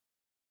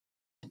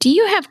Do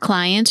you have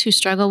clients who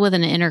struggle with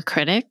an inner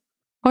critic?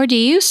 Or do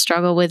you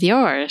struggle with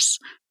yours?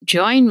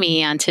 Join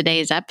me on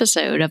today's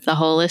episode of the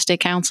Holistic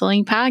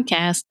Counseling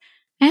Podcast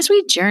as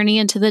we journey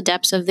into the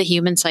depths of the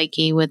human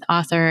psyche with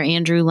author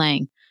Andrew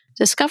Lang.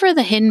 Discover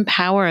the hidden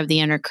power of the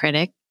inner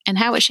critic and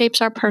how it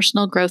shapes our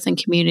personal growth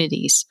and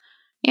communities.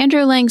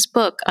 Andrew Lang's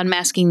book,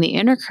 Unmasking the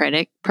Inner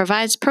Critic,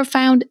 provides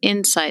profound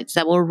insights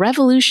that will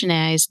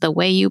revolutionize the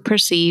way you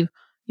perceive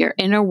your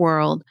inner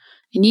world,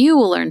 and you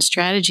will learn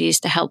strategies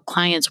to help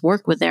clients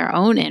work with their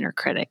own inner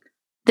critic.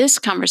 This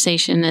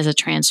conversation is a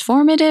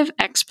transformative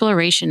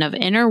exploration of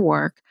inner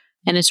work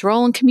and its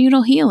role in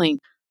communal healing.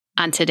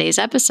 On today's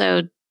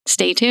episode,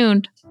 stay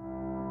tuned.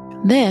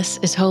 This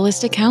is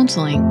Holistic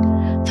Counseling,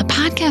 the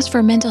podcast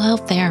for mental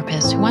health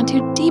therapists who want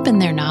to deepen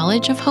their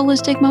knowledge of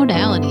holistic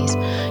modalities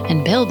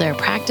and build their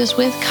practice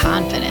with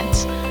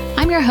confidence.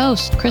 I'm your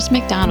host, Chris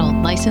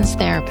McDonald, licensed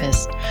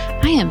therapist.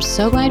 I am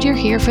so glad you're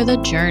here for the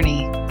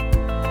journey.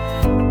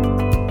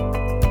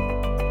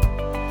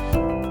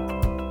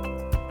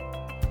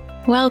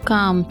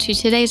 Welcome to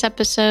today's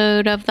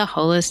episode of the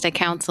Holistic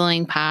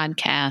Counseling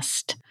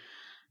Podcast.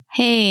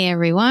 Hey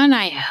everyone,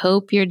 I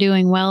hope you're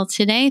doing well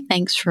today.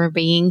 Thanks for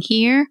being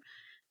here.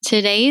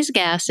 Today's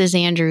guest is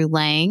Andrew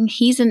Lang.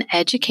 He's an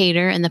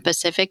educator in the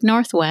Pacific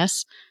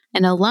Northwest,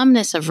 an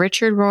alumnus of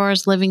Richard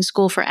Rohr's Living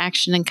School for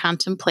Action and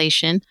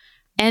Contemplation,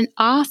 and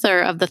author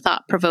of the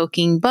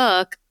thought-provoking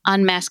book,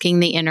 Unmasking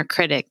the Inner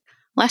Critic,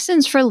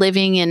 Lessons for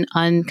Living an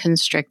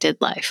Unconstricted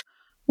Life,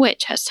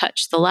 which has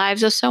touched the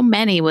lives of so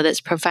many with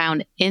its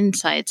profound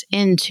insights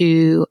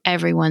into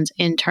everyone's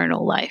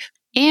internal life.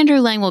 Andrew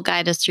Lang will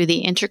guide us through the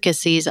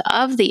intricacies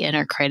of the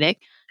inner critic,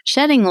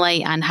 shedding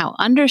light on how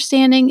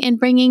understanding and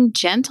bringing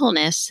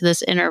gentleness to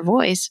this inner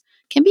voice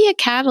can be a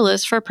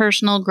catalyst for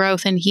personal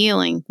growth and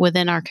healing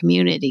within our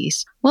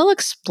communities. We'll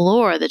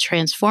explore the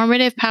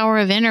transformative power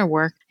of inner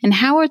work and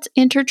how it's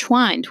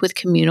intertwined with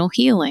communal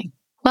healing.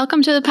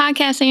 Welcome to the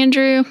podcast,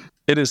 Andrew.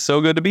 It is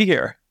so good to be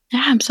here.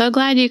 Yeah, I'm so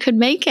glad you could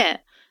make it.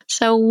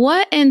 So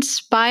what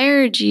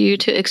inspired you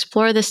to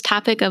explore this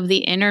topic of the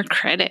inner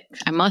critic?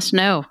 I must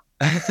know.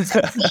 I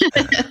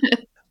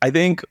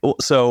think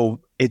so.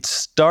 It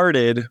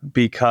started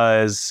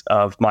because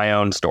of my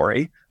own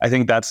story. I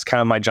think that's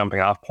kind of my jumping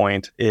off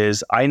point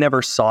is I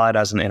never saw it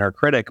as an inner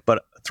critic,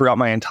 but throughout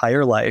my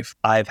entire life,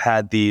 I've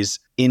had these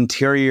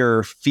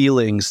interior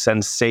feelings,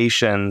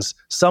 sensations,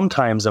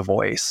 sometimes a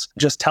voice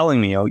just telling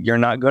me, oh, you're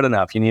not good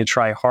enough. You need to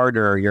try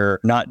harder. You're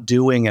not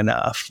doing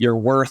enough. Your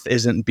worth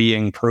isn't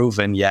being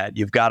proven yet.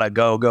 You've got to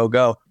go, go,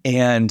 go.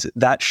 And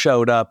that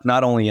showed up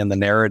not only in the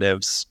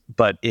narratives,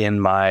 but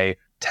in my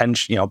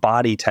tension,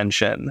 body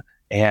tension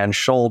and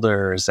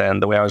shoulders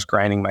and the way I was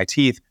grinding my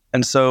teeth.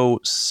 And so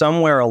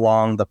somewhere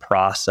along the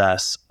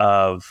process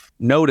of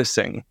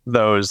noticing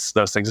those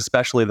things,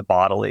 especially the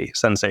bodily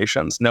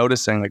sensations,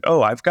 noticing like,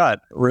 oh, I've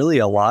got really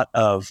a lot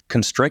of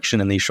constriction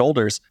in these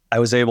shoulders, I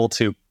was able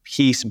to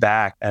piece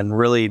back and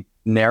really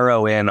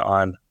narrow in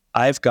on,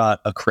 I've got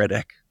a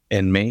critic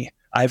in me.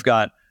 I've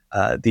got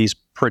these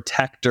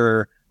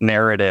protector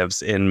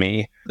narratives in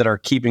me that are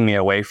keeping me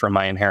away from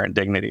my inherent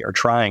dignity, or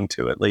trying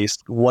to at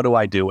least. What do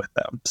I do with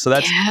them? So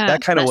that's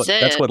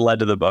what led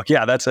to the book.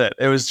 Yeah, that's it.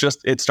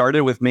 It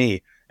started with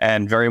me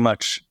and very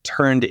much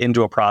turned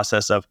into a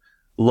process of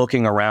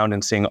looking around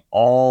and seeing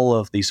all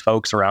of these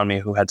folks around me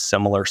who had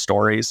similar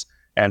stories,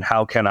 and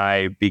how can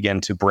I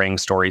begin to bring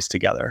stories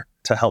together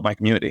to help my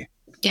community.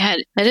 Yeah,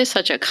 it is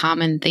such a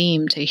common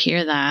theme to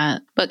hear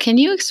that. But can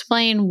you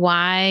explain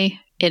why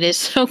it is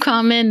so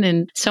common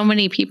and so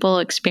many people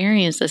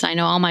experience this? I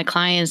know all my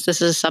clients,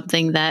 this is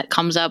something that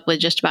comes up with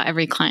just about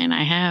every client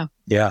I have.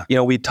 Yeah.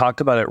 We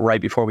talked about it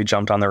right before we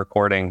jumped on the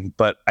recording,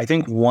 but I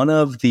think one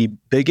of the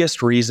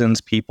biggest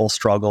reasons people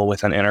struggle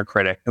with an inner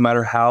critic, no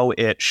matter how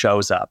it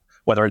shows up,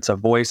 whether it's a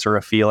voice or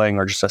a feeling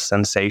or just a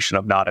sensation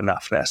of not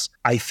enoughness,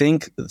 I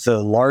think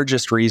the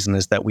largest reason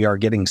is that we are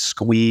getting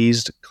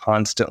squeezed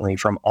constantly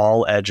from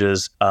all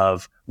edges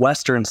of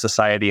Western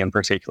society in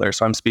particular.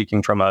 So I'm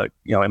speaking from a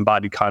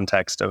embodied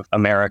context of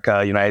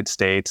America, United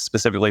States,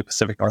 specifically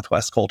Pacific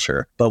Northwest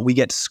culture. But we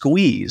get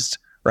squeezed,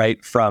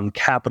 right, from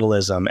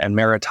capitalism and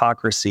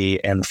meritocracy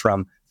and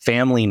from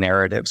family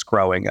narratives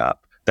growing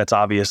up. That's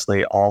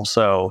obviously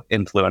also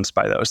influenced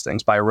by those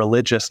things, by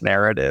religious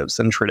narratives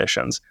and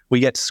traditions. We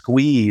get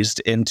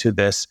squeezed into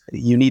this,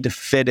 you need to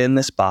fit in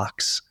this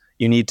box.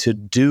 You need to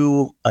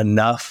do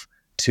enough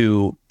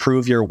to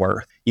prove your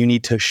worth. You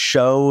need to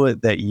show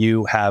that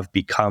you have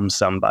become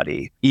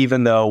somebody,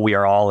 even though we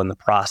are all in the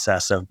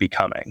process of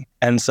becoming.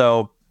 And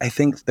so I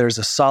think there's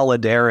a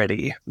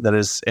solidarity that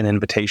is an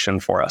invitation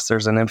for us.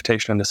 There's an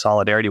invitation into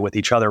solidarity with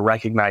each other,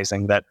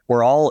 recognizing that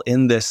we're all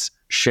in this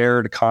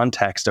shared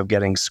context of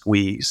getting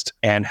squeezed.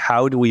 And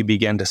how do we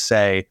begin to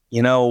say,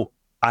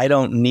 I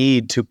don't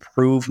need to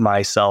prove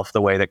myself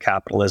the way that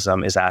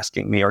capitalism is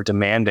asking me or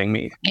demanding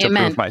me to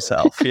prove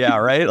myself. Yeah,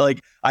 right?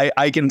 Like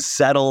I can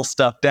settle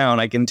stuff down.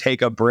 I can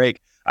take a break.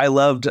 I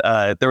loved,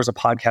 there was a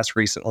podcast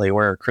recently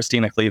where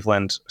Christina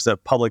Cleveland is a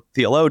public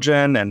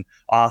theologian and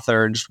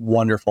author, just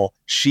wonderful.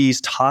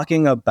 She's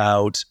talking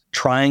about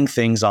trying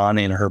things on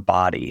in her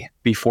body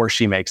before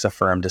she makes a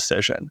firm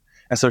decision.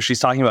 And so she's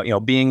talking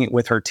about, being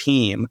with her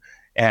team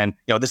and,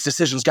 this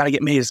decision's got to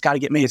get made. It's got to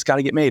get made. It's got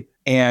to get made.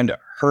 And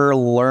her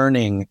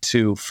learning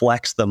to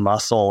flex the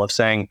muscle of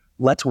saying,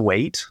 let's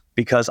wait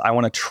because I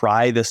want to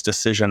try this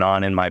decision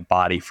on in my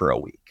body for a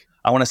week.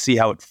 I want to see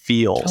how it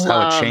feels,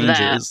 how it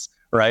changes,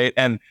 right?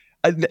 And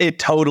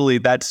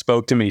that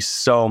spoke to me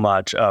so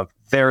much of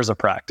there's a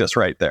practice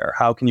right there.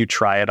 How can you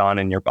try it on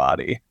in your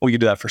body? Well, you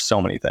do that for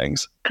so many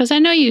things. Because I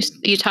know you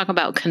talk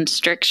about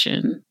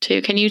constriction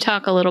too. Can you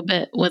talk a little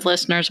bit with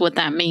listeners what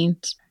that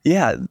means?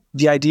 Yeah,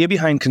 the idea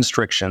behind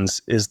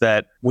constrictions is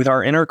that with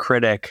our inner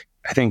critic,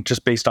 I think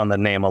just based on the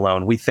name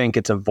alone, we think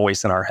it's a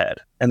voice in our head.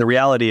 And the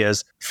reality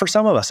is, for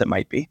some of us, it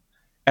might be.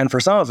 And for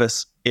some of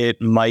us,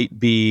 it might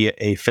be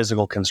a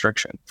physical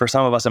constriction. For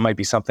some of us, it might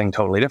be something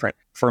totally different.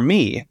 For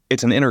me,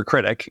 it's an inner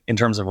critic in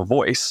terms of a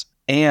voice.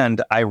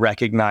 And I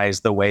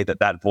recognize the way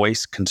that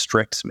voice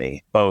constricts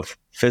me, both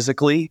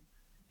physically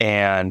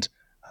and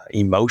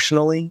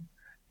emotionally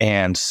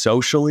and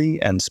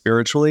socially and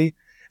spiritually.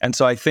 And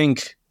so I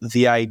think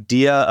the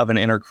idea of an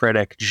inner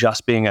critic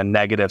just being a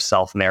negative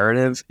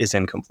self-narrative is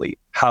incomplete.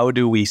 How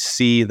do we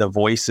see the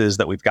voices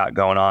that we've got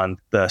going on,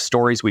 the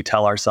stories we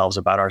tell ourselves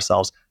about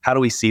ourselves? How do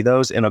we see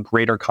those in a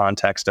greater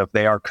context of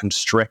they are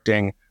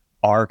constricting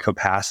our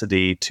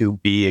capacity to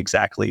be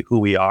exactly who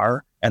we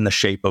are and the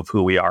shape of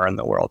who we are in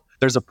the world?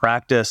 There's a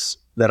practice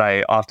that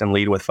I often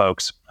lead with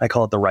folks. I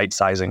call it the right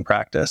sizing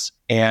practice.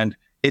 And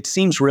it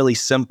seems really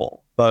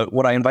simple, but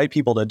what I invite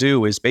people to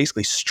do is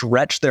basically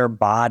stretch their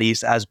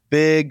bodies as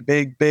big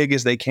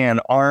as they can,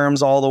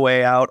 arms all the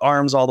way out,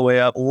 arms all the way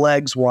up,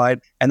 legs wide,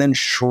 and then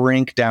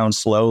shrink down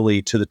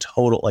slowly to the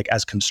total, like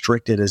as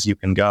constricted as you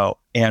can go.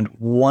 And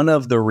one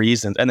of the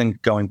reasons, and then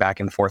going back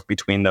and forth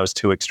between those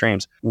two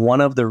extremes,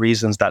 one of the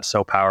reasons that's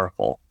so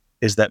powerful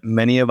is that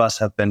many of us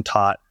have been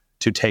taught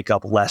to take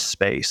up less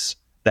space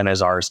than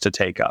is ours to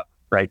take up,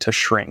 right? To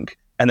shrink.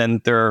 And then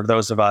there are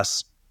those of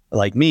us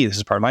like me, this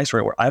is part of my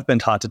story, where I've been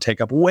taught to take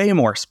up way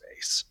more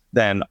space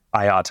than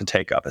I ought to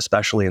take up,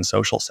 especially in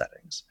social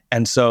settings.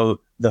 And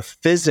so the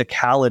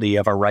physicality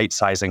of a right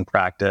sizing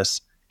practice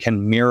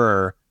can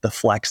mirror the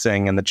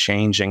flexing and the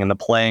changing and the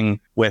playing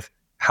with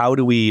how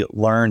do we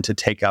learn to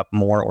take up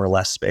more or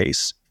less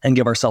space and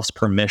give ourselves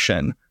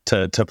permission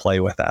to play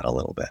with that a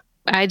little bit.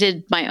 I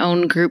did my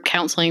own group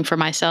counseling for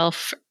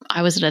myself.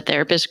 I was in a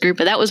therapist group,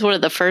 but that was one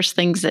of the first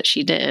things that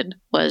she did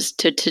was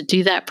to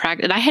do that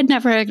practice. And I had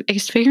never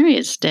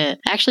experienced it.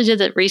 I actually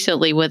did it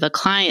recently with a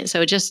client.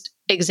 So just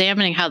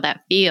examining how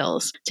that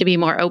feels to be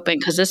more open,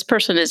 because this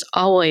person is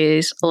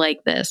always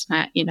like this.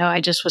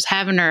 I just was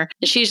having her,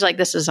 and she's like,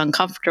 this is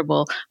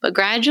uncomfortable. But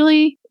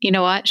gradually, you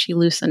know what? She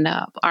loosened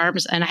up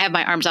arms, and I have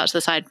my arms out to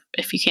the side.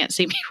 If you can't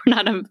see me,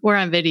 we're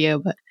on video,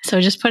 but so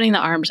just putting the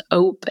arms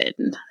open.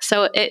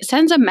 So it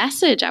sends a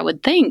message, I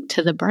would think,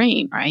 to the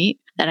brain, right?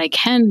 That I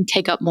can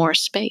take up more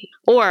space.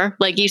 Or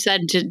like you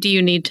said, do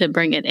you need to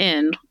bring it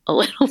in a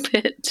little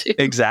bit too?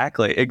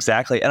 Exactly.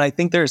 And I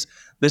think this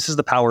is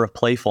the power of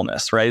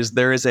playfulness, right?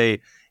 There is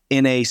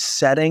in a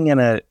setting and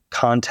a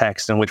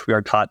context in which we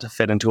are taught to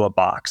fit into a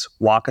box,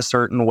 walk a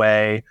certain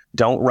way,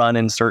 don't run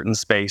in certain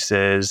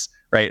spaces,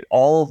 right?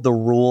 All of the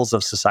rules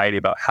of society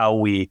about how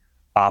we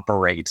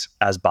operate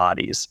as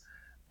bodies.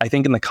 I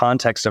think in the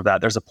context of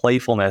that, there's a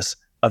playfulness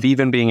of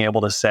even being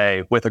able to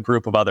say with a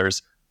group of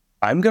others,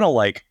 I'm going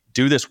to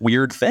do this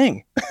weird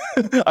thing.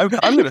 I'm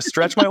going to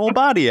stretch my whole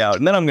body out.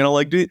 And then I'm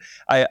going to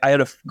I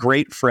had a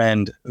great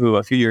friend who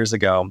a few years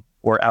ago,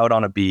 we're out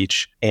on a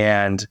beach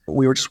and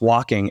we were just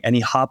walking and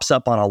he hops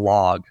up on a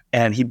log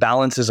and he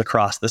balances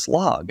across this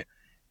log.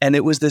 And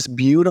it was this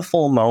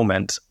beautiful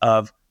moment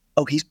of,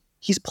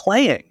 he's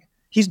playing.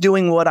 He's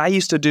doing what I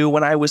used to do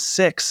when I was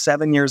 6,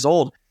 7 years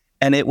old.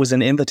 And it was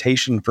an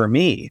invitation for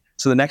me.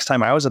 So the next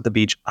time I was at the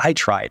beach, I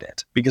tried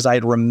it because I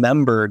had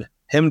remembered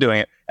him doing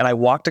it. And I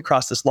walked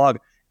across this log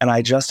and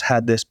I just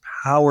had this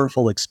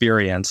powerful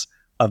experience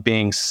of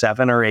being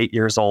 7 or 8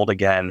 years old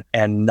again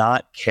and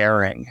not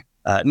caring,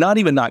 not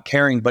even not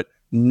caring, but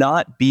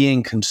not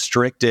being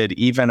constricted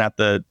even at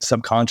the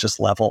subconscious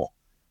level.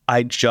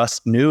 I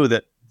just knew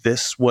that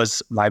this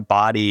was my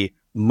body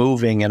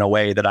moving in a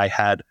way that I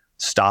had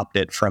stopped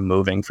it from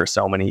moving for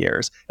so many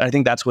years. And I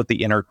think that's what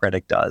the inner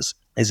critic does,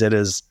 is it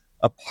is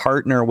a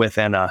partner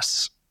within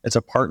us. It's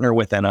a partner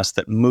within us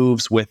that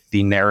moves with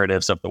the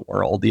narratives of the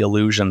world, the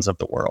illusions of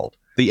the world.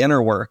 The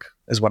inner work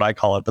is what I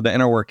call it, but the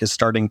inner work is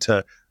starting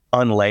to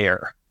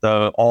unlayer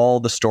all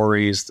the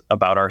stories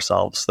about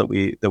ourselves that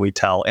we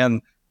tell,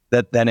 and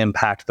that then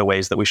impact the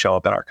ways that we show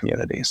up in our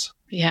communities.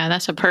 Yeah,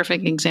 that's a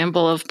perfect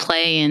example of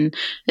play, and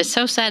it's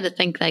so sad to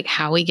think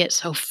how we get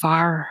so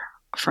far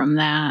from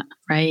that,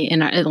 right?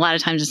 And a lot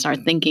of times it's start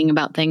thinking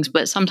about things,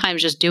 but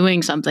sometimes just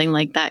doing something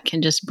like that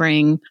can just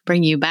bring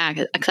you back.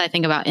 Because I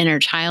think about inner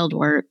child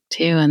work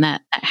too, and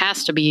that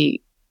has to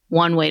be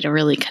one way to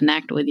really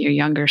connect with your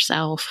younger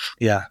self.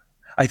 Yeah.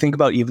 I think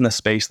about even the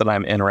space that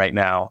I'm in right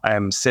now.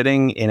 I'm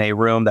sitting in a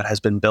room that has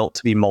been built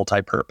to be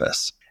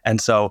multi-purpose. And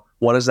so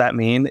what does that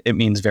mean? It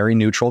means very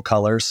neutral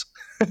colors.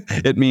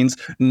 It means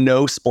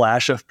no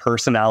splash of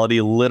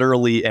personality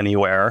literally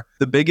anywhere.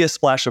 The biggest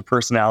splash of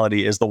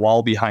personality is the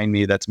wall behind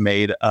me that's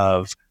made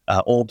of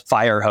old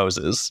fire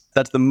hoses.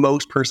 That's the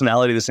most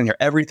personality that's in here.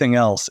 Everything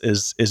else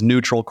is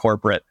neutral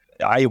corporate.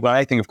 When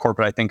I think of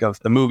corporate, I think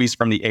of the movies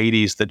from the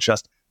 80s that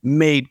just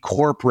made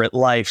corporate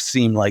life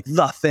seem like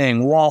the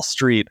thing, Wall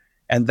Street.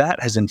 And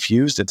that has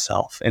infused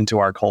itself into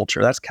our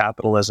culture. That's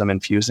capitalism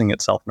infusing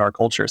itself in our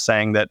culture,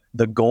 saying that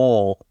the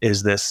goal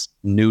is this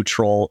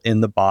neutral,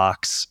 in the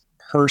box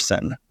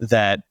person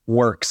that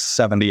works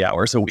 70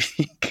 hours a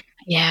week.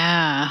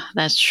 Yeah,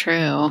 that's true.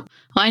 Well,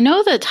 I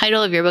know the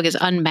title of your book is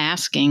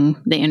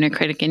Unmasking the Inner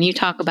Critic, and you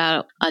talk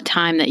about a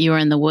time that you were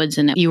in the woods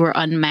and you were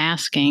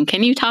unmasking.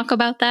 Can you talk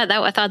about that?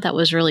 I thought that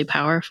was really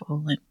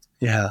powerful.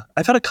 Yeah,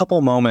 I've had a couple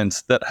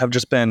moments that have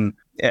just been,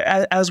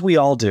 as we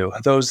all do,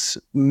 those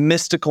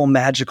mystical,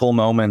 magical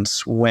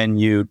moments when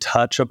you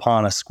touch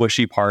upon a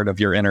squishy part of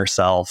your inner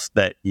self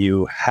that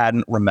you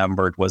hadn't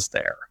remembered was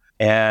there.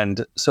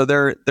 And so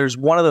there's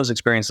one of those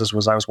experiences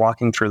was I was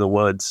walking through the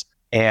woods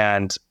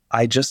and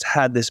I just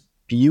had this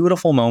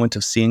beautiful moment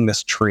of seeing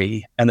this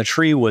tree, and the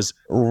tree was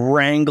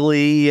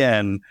wrangly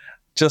and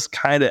just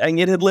and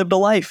it had lived a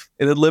life.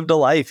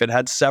 It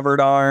had severed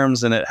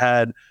arms and it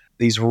had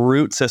these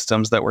root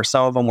systems that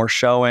some of them were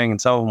showing and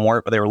some of them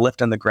weren't, but they were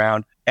lifting the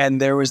ground. And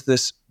there was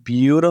this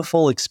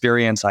beautiful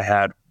experience I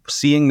had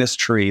seeing this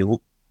tree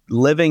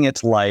living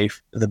its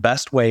life the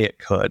best way it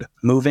could,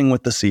 moving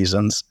with the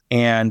seasons.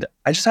 And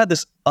I just had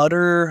this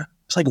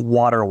it's like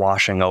water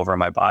washing over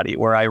my body,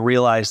 where I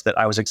realized that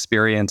I was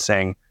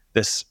experiencing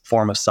this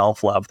form of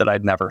self-love that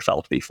I'd never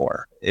felt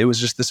before. It was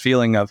just this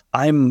feeling of,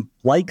 I'm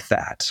like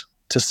that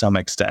to some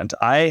extent.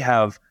 I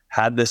have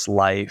had this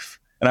life,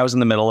 and I was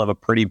in the middle of a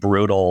pretty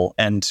brutal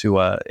end to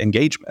a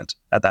engagement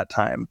at that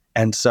time.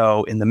 And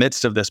so in the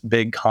midst of this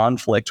big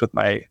conflict with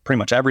pretty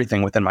much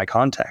everything within my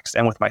context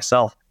and with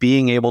myself,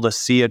 being able to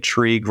see a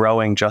tree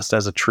growing just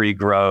as a tree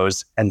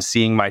grows and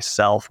seeing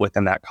myself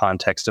within that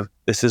context of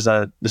this is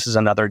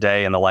another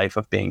day in the life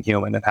of being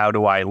human, and how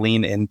do I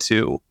lean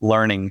into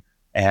learning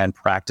and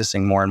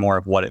practicing more and more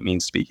of what it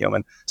means to be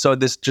human. So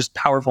this just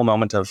powerful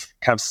moment of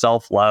kind of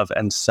self-love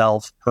and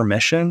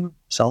self-permission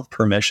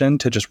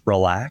to just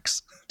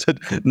relax, to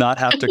not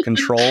have to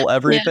control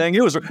everything.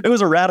 Yeah. It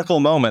was a radical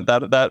moment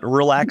that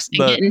relaxed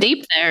getting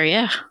deep there.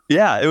 Yeah.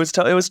 Yeah, it was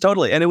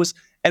totally. And it was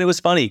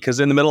funny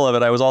because in the middle of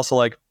it, I was also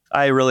like,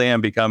 I really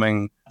am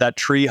becoming that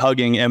tree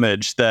hugging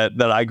image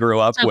that I grew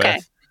up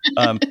with.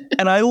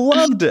 And I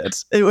loved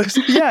it. It was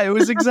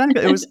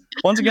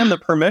once again, the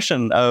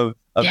permission of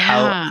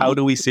how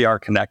do we see our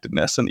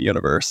connectedness in the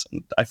universe.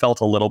 And I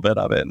felt a little bit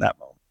of it in that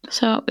moment.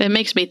 So it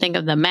makes me think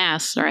of the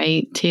mask,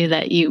 right? Too,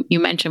 that you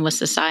mentioned with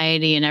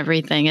society and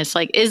everything. It's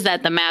like, is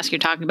that the mask you're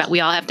talking about?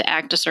 We all have to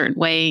act a certain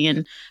way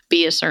and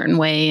be a certain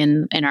way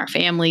in our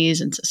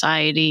families and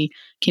society.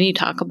 Can you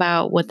talk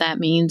about what that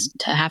means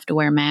to have to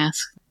wear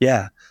masks?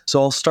 Yeah.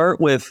 So I'll start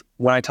with,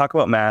 when I talk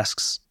about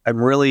masks, I'm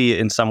really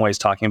in some ways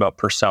talking about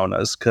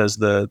personas, because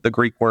the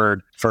Greek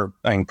word for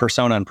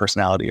persona and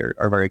personality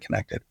are very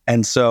connected.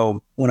 And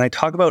so when I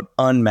talk about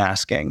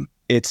unmasking,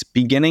 it's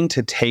beginning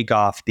to take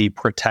off the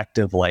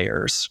protective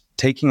layers,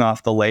 taking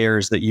off the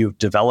layers that you've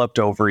developed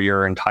over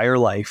your entire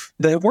life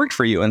that have worked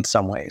for you in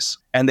some ways.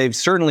 And they've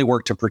certainly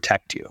worked to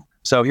protect you.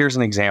 So here's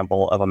an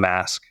example of a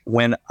mask.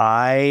 One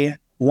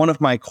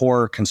of my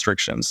core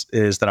constrictions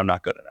is that I'm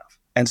not good enough.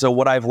 And so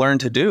what I've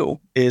learned to do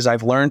is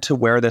I've learned to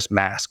wear this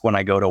mask when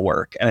I go to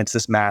work. And it's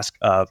this mask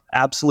of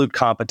absolute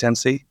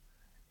competency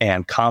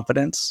and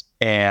confidence,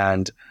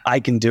 and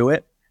I can do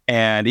it.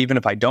 And even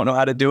if I don't know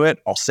how to do it,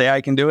 I'll say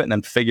I can do it and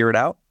then figure it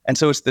out. And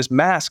so it's this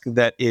mask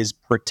that is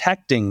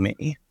protecting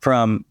me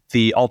from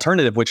the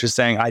alternative, which is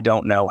saying, I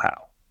don't know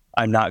how.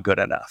 I'm not good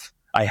enough.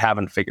 I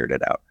haven't figured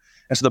it out.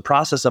 And so the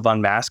process of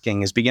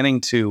unmasking is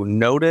beginning to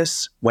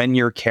notice when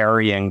you're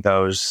carrying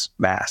those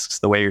masks,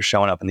 the way you're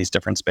showing up in these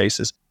different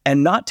spaces,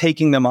 and not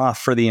taking them off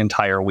for the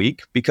entire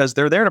week, because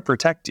they're there to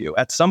protect you.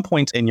 At some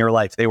point in your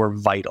life, they were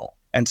vital.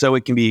 And so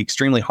it can be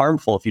extremely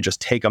harmful if you just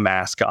take a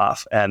mask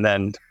off and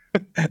then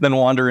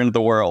wander into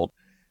the world.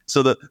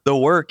 So the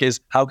work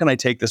is, how can I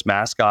take this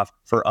mask off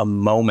for a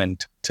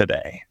moment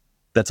today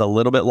that's a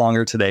little bit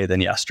longer today than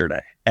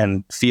yesterday,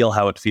 and feel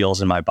how it feels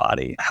in my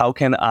body? How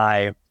can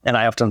I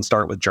often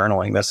start with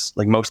journaling. This,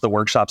 like most of the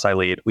workshops I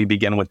lead, we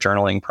begin with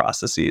journaling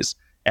processes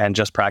and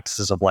just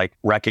practices of like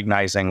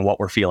recognizing what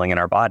we're feeling in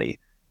our body,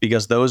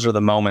 because those are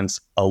the moments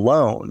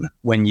alone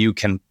when you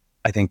can,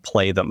 I think,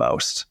 play the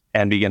most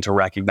and begin to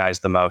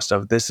recognize the most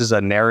of, this is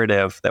a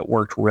narrative that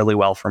worked really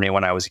well for me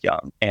when I was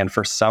young. And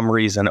for some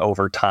reason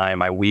over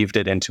time, I weaved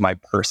it into my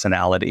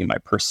personality, my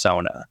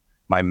persona,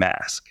 my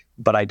mask,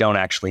 but I don't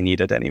actually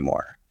need it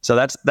anymore. So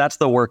that's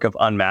the work of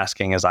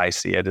unmasking as I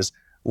see it, is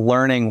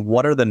learning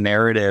what are the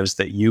narratives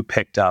that you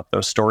picked up,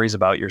 those stories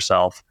about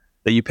yourself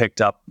that you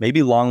picked up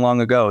maybe long,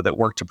 long ago that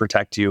worked to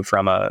protect you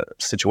from a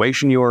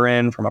situation you were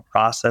in, from a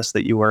process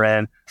that you were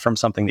in, from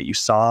something that you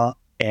saw,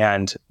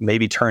 and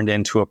maybe turned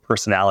into a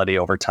personality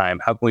over time?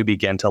 How can we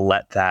begin to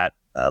let that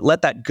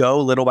go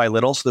little by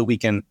little so that we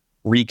can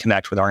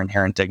reconnect with our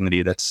inherent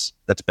dignity that's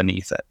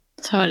beneath it?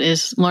 So it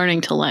is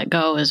learning to let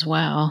go as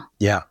well.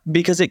 Yeah,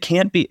 because it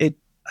can't be it.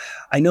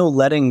 I know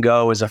letting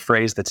go is a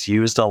phrase that's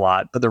used a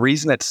lot, but the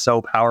reason it's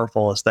so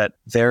powerful is that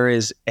there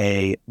is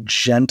a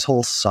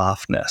gentle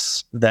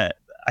softness that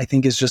I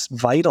think is just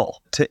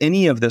vital to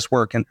any of this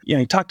work. And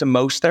you talk to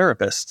most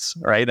therapists,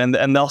 right? And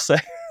they'll say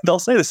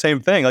the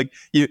same thing. Like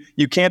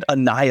you can't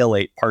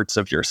annihilate parts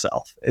of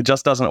yourself. It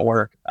just doesn't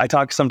work. I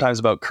talk sometimes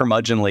about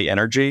curmudgeonly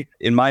energy.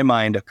 In my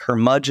mind, a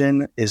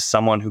curmudgeon is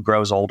someone who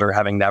grows older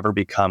having never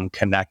become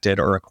connected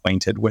or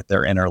acquainted with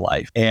their inner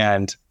life.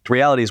 And the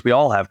reality is we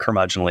all have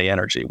curmudgeonly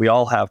energy. We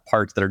all have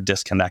parts that are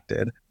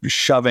disconnected,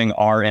 shoving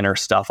our inner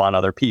stuff on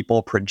other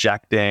people,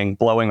 projecting,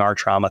 blowing our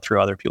trauma through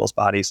other people's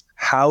bodies.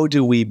 How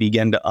do we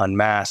begin to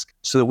unmask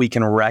so that we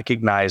can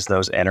recognize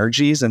those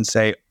energies and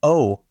say,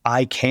 oh,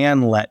 I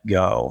can let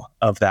go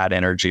of that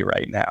energy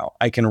right now.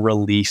 I can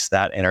release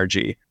that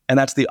energy. And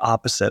that's the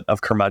opposite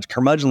of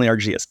curmudgeonly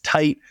energy is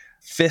tight,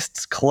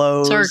 fists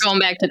closed. So we're going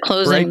back to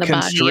closing the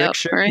body up,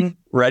 right?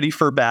 Ready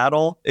for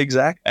battle.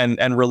 Exact.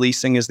 And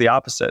releasing is the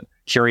opposite.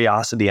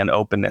 Curiosity and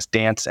openness,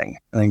 dancing.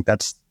 I think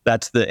that's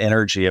the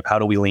energy of how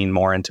do we lean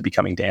more into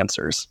becoming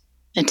dancers.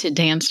 Into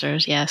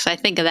dancers, yes. I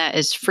think of that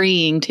as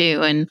freeing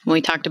too. And when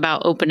we talked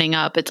about opening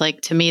up, it's like,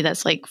 to me,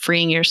 that's like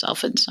freeing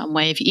yourself in some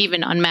way, if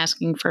even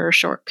unmasking for a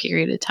short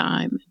period of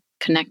time,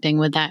 connecting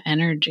with that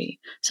energy.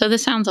 So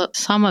this sounds like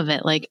some of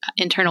it like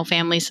internal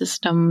family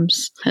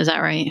systems. Is that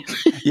right?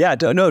 Yeah,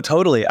 no,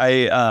 totally.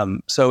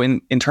 So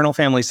in internal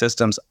family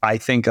systems, I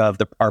think of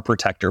our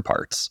protector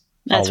parts.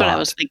 That's what I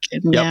was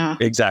thinking. Yep, yeah,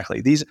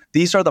 exactly.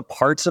 These are the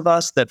parts of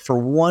us that for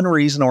one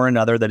reason or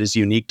another that is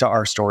unique to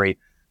our story,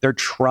 they're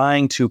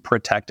trying to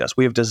protect us.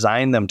 We have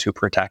designed them to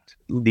protect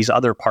these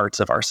other parts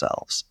of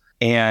ourselves.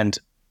 And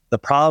the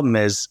problem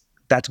is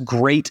that's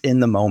great in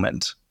the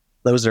moment.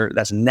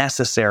 That's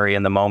necessary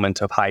in the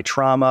moment of high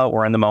trauma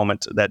or in the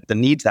moment that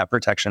needs that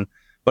protection.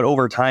 But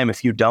over time,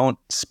 if you don't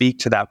speak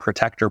to that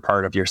protector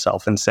part of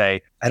yourself and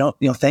say,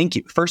 thank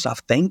you. First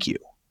off, thank you.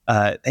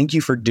 Thank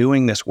you for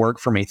doing this work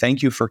for me.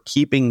 Thank you for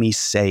keeping me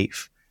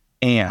safe.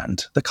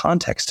 And the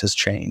context has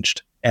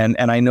changed. And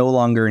I no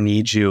longer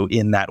need you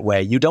in that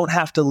way. You don't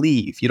have to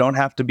leave. You don't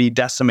have to be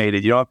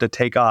decimated. You don't have to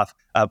take off.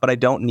 But I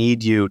don't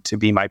need you to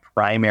be my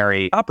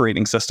primary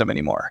operating system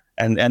anymore.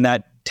 And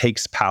that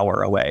takes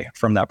power away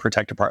from that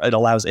protector part. It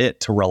allows it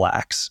to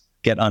relax,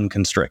 get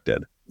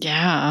unconstricted.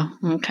 Yeah.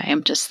 Okay.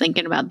 I'm just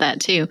thinking about that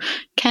too.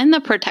 Can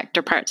the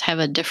protector parts have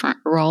a different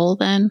role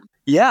then?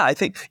 Yeah, I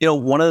think,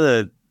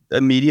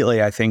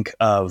 immediately I think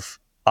of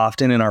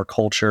often in our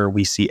culture,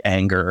 we see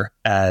anger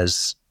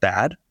as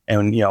bad.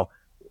 And,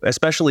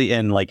 especially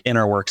in like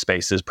inner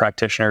workspaces,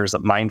 practitioners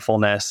of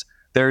mindfulness,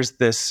 there's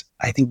this,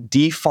 I think,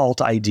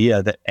 default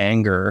idea that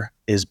anger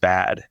is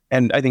bad.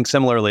 And I think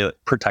similarly,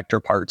 protector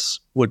parts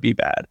would be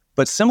bad.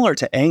 But similar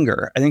to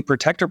anger, I think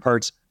protector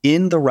parts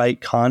in the right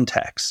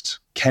context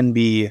can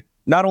be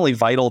not only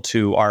vital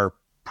to our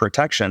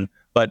protection,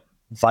 but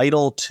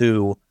vital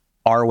to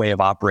our way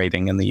of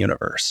operating in the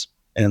universe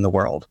and in the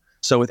world.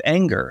 So with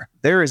anger,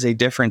 there is a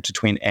difference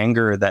between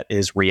anger that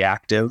is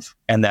reactive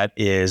and that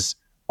is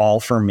all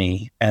for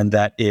me, and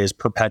that is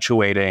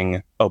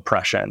perpetuating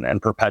oppression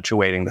and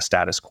perpetuating the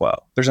status quo.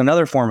 There's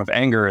another form of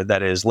anger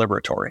that is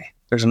liberatory.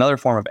 There's another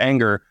form of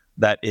anger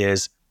that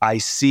is, I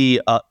see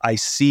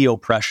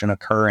oppression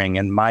occurring,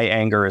 and my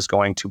anger is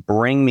going to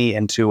bring me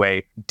into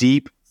a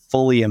deep,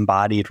 fully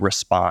embodied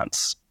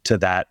response to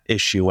that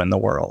issue in the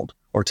world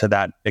or to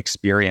that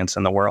experience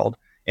in the world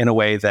in a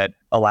way that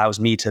allows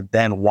me to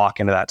then walk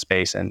into that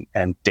space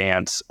and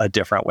dance a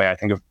different way. I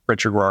think of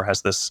Richard Rohr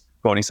has this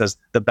quote, and he says,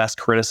 the best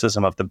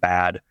criticism of the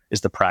bad is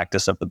the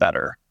practice of the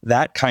better.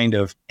 That kind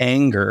of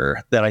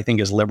anger that I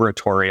think is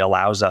liberatory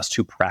allows us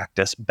to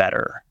practice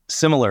better.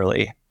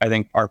 Similarly, I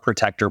think our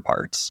protector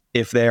parts,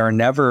 if they are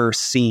never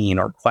seen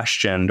or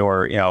questioned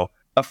or,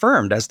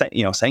 affirmed as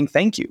saying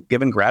thank you,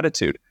 given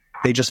gratitude,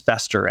 they just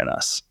fester in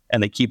us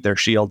and they keep their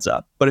shields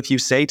up. But if you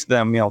say to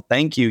them,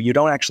 thank you, you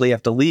don't actually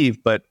have to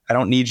leave, but I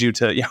don't need you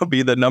to,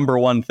 be the number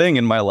one thing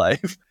in my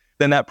life,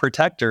 then that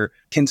protector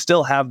can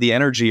still have the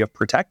energy of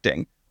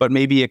protecting, but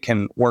maybe it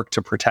can work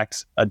to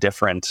protect a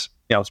different,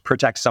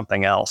 protect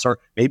something else. Or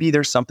maybe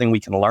there's something we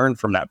can learn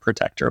from that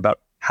protector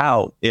about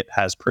how it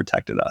has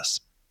protected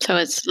us. So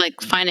it's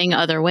like finding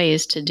other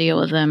ways to deal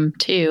with them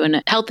too, in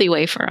a healthy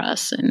way for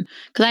us. And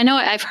because I know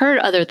I've heard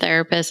other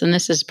therapists, and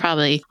this is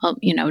probably,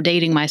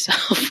 dating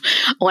myself.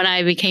 When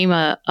I became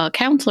a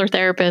counselor,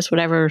 therapist,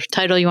 whatever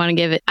title you want to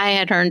give it, I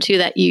had heard too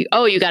that you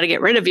got to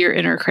get rid of your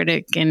inner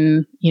critic,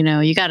 and,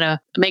 you got to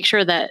make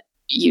sure that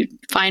you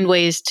find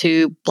ways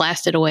to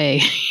blast it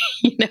away,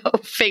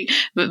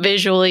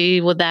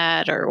 visually with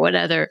that or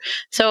whatever.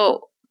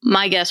 So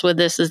my guess with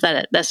this is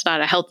that that's not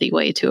a healthy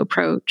way to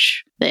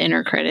approach the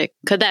inner critic.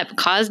 Could that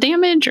cause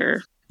damage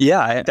or?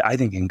 Yeah, I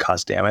think it can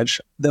cause damage.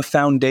 The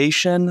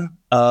foundation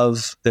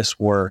of this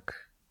work,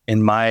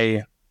 in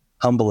my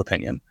humble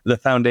opinion, the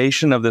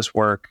foundation of this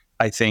work,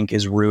 I think,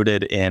 is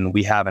rooted in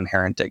we have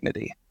inherent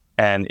dignity.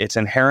 And it's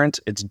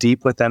inherent, it's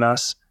deep within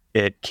us,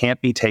 it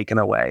can't be taken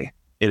away.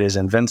 It is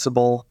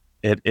invincible,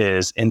 it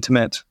is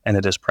intimate, and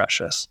it is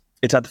precious.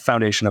 It's at the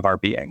foundation of our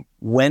being.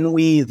 When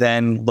we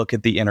then look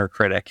at the inner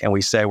critic and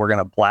we say we're going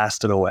to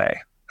blast it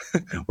away,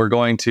 we're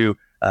going to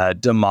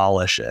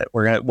demolish it,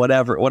 we're going to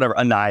whatever,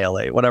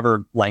 annihilate,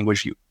 whatever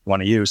language you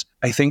want to use.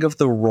 I think of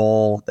the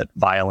role that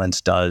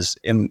violence does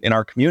in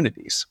our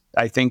communities.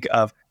 I think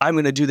of, I'm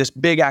going to do this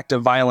big act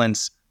of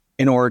violence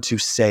in order to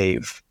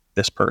save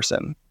this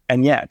person.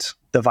 And yet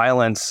the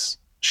violence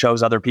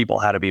shows other people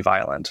how to be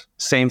violent.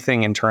 Same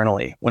thing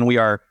internally. When we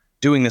are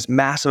doing this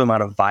massive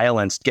amount of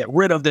violence, get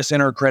rid of this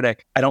inner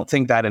critic, I don't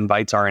think that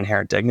invites our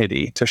inherent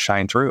dignity to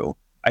shine through.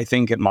 I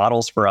think it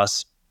models for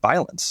us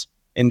violence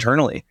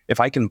internally. If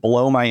I can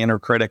blow my inner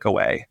critic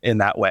away in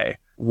that way,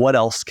 what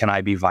else can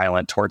I be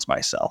violent towards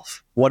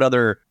myself? What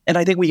other, and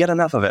I think we get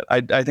enough of it.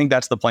 I think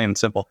that's the plain and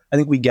simple. I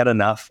think we get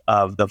enough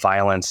of the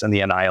violence and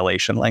the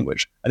annihilation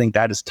language. I think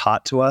that is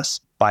taught to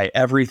us by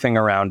everything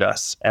around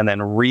us and then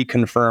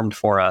reconfirmed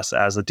for us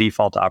as a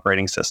default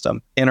operating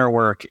system. Inner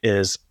work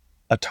is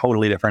a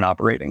totally different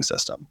operating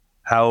system.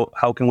 How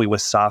can we,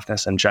 with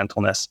softness and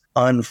gentleness,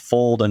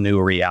 unfold a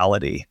new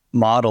reality,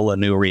 model a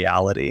new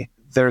reality?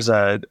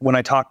 When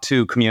I talk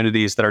to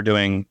communities that are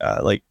doing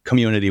like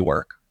community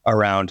work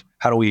around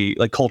how do we,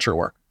 like culture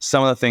work,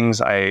 some of the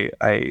things I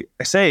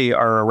say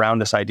are around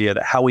this idea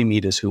that how we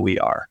meet is who we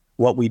are.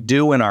 What we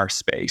do in our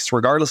space,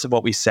 regardless of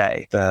what we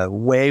say, the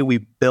way we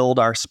build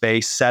our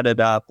space, set it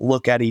up,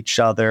 look at each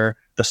other,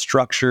 the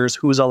structures,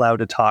 who's allowed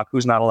to talk,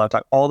 who's not allowed to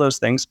talk, all those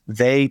things,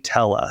 they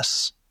tell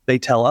us, they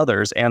tell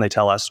others, and they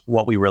tell us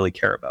what we really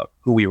care about,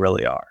 who we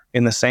really are.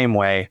 In the same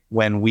way,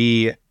 when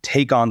we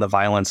take on the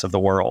violence of the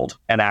world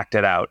and act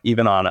it out,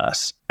 even on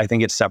us, I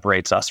think it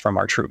separates us from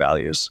our true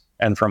values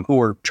and from who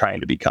we're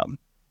trying to become.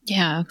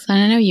 Yeah, and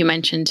I know you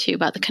mentioned too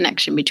about the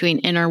connection between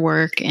inner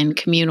work and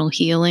communal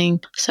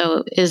healing.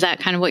 So is that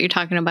kind of what you're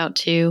talking about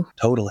too?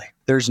 Totally.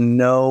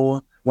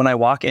 When I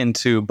walk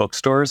into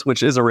bookstores,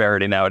 which is a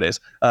rarity nowadays,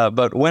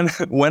 but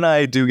when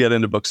I do get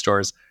into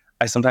bookstores,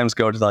 I sometimes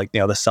go to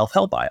the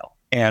self-help aisle.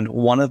 And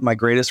one of my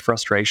greatest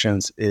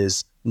frustrations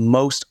is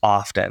most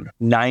often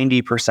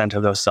 90%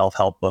 of those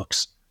self-help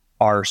books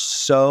are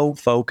so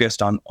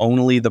focused on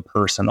only the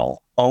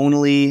personal,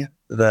 only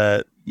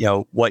the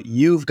what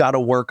you've got to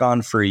work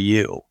on for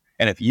you.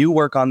 And if you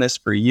work on this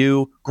for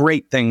you,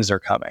 great things are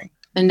coming.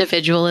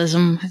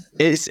 Individualism.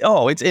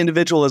 It's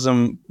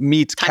individualism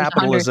meets Times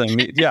capitalism.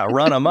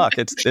 Run amok.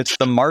 It's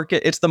the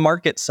market. It's the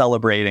market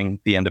celebrating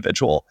the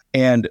individual.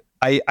 And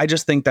I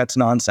just think that's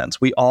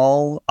nonsense. We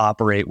all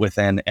operate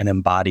within an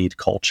embodied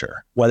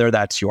culture, whether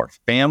that's your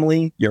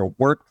family, your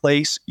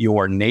workplace,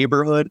 your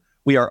neighborhood.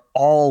 We are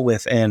all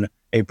within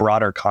a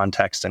broader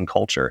context and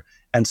culture.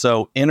 And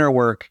so inner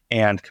work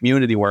and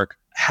community work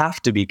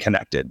have to be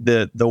connected.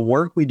 The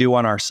work we do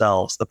on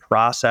ourselves, the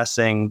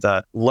processing,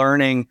 the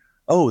learning,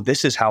 oh,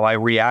 this is how I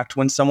react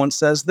when someone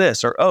says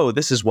this, or, oh,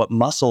 this is what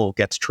muscle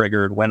gets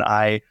triggered when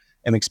I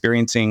am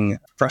experiencing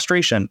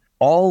frustration.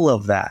 All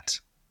of that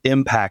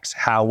impacts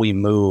how we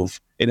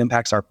move. It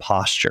impacts our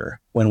posture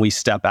when we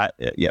step at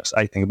it. Yes,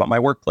 I think about my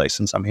workplace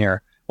since I'm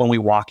here. When we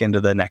walk into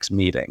the next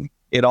meeting,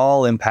 it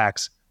all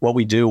impacts what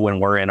we do when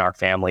we're in our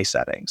family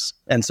settings.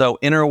 And so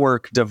inner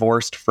work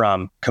divorced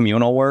from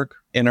communal work,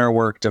 inner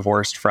work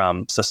divorced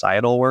from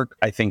societal work,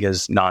 I think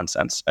is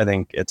nonsense. I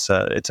think it's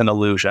an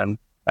illusion.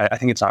 I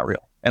think it's not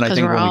real. And I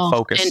think we're when all we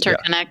focus,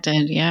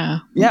 interconnected, Yeah,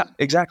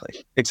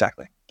 exactly.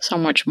 So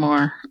much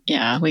more.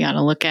 Yeah, we got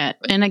to look at.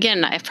 And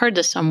again, I've heard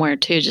this somewhere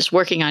too, just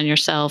working on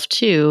yourself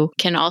too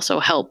can also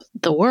help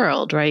the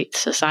world, right?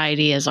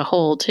 Society as a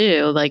whole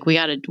too. Like we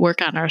got to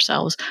work on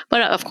ourselves.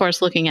 But of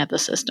course, looking at the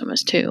system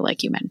is too,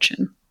 like you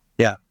mentioned.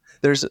 Yeah,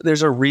 there's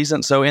a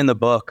reason. So in the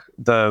book,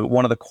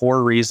 one of the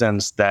core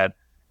reasons that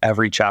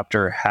every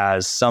chapter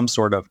has some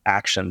sort of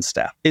action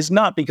step is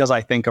not because I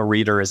think a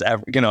reader is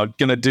going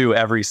to do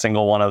every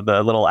single one of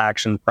the little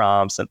action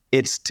prompts. And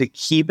it's to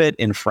keep it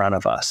in front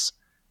of us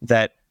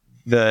that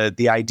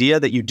the idea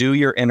that you do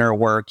your inner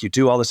work, you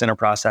do all this inner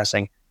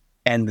processing,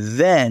 and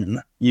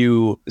then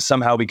you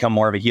somehow become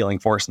more of a healing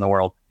force in the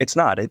world. It's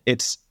not.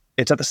 It's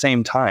at the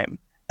same time.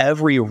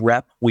 Every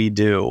rep we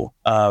do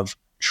of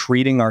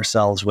treating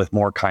ourselves with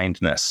more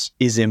kindness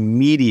is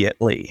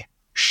immediately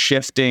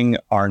shifting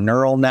our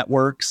neural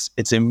networks.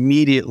 It's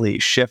immediately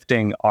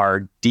shifting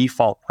our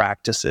default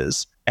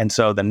practices. And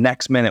so the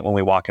next minute when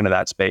we walk into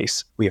that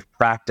space, we have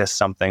practiced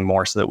something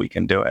more so that we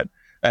can do it.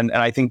 And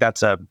I think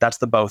that's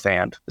the both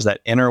and, is that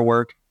inner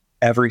work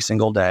every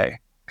single day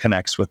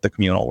connects with the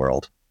communal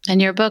world.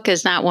 And your book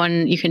is not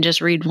one you can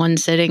just read one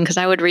sitting, because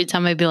I would read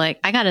somebody be like,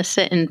 I got to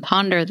sit and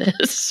ponder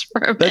this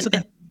for a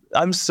minute.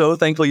 I'm so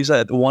thankful you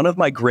said it. One of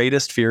my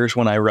greatest fears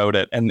when I wrote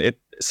it, and it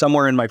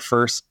somewhere in my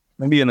first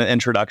maybe in an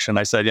introduction,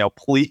 I said,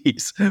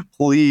 please,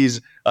 please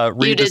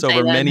read this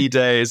over many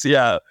days.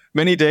 Yeah,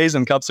 many days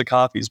and cups of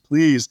coffees,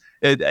 please.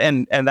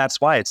 And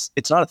that's why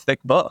it's not a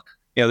thick book.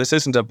 This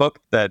isn't a book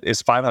that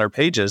is 500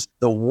 pages.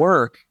 The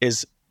work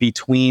is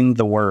between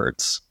the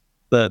words.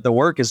 The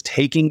work is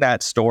taking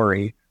that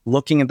story,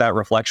 looking at that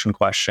reflection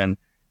question,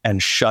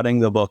 and shutting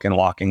the book and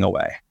walking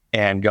away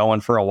and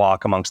going for a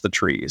walk amongst the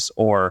trees,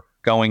 or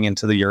going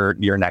into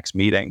your next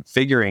meeting,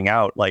 figuring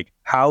out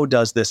how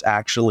does this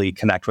actually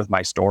connect with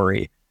my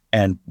story,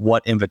 and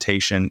what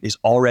invitation is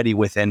already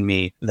within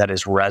me that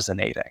is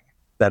resonating,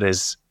 that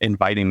is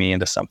inviting me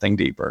into something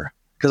deeper.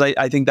 Because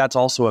I think that's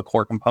also a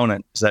core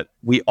component, is that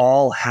we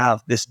all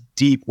have this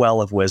deep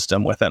well of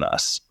wisdom within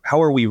us.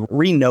 How are we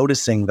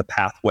re-noticing the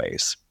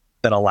pathways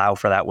that allow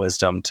for that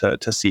wisdom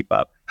to seep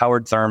up?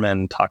 Howard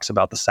Thurman talks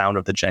about the sound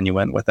of the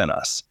genuine within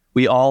us.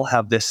 We all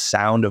have this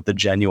sound of the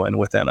genuine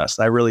within us.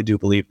 I really do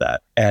believe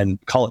that. And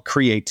call it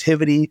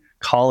creativity,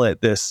 call it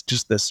this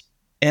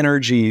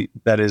energy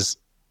that is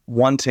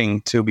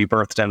wanting to be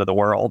birthed into the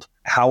world.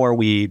 How are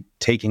we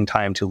taking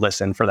time to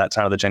listen for that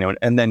sound of the genuine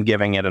and then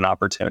giving it an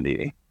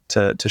opportunity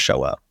to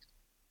show up?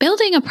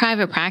 Building a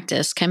private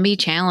practice can be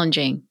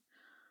challenging.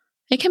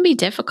 It can be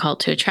difficult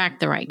to attract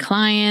the right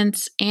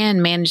clients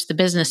and manage the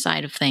business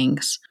side of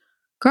things.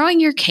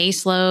 Growing your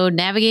caseload,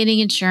 navigating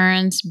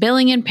insurance,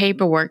 billing, and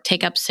paperwork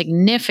take up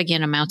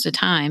significant amounts of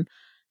time,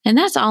 and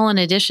that's all in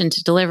addition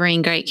to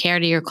delivering great care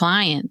to your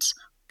clients.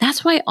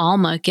 That's why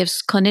Alma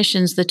gives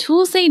clinicians the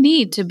tools they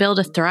need to build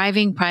a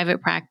thriving private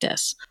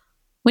practice.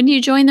 When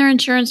you join their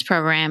insurance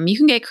program, you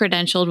can get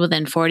credentialed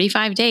within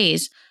 45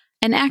 days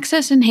and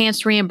access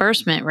enhanced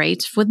reimbursement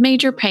rates with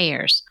major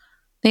payers.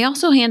 They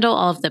also handle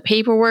all of the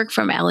paperwork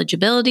from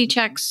eligibility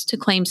checks to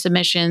claim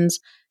submissions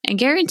and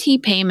guarantee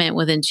payment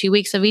within 2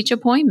 weeks of each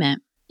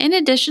appointment. In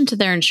addition to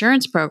their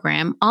insurance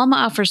program, Alma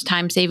offers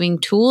time-saving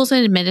tools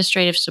and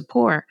administrative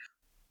support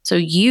so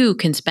you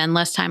can spend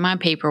less time on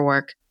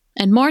paperwork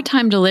and more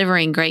time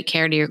delivering great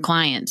care to your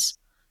clients.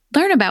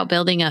 Learn about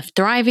building a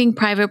thriving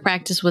private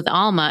practice with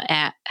Alma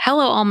at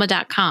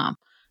helloalma.com.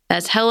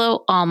 That's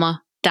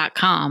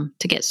helloalma.com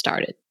to get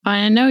started.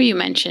 I know you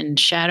mentioned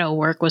shadow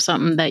work was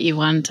something that you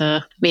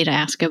wanted me to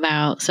ask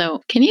about.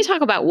 So can you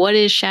talk about what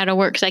is shadow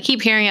work? Because I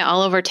keep hearing it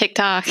all over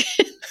TikTok.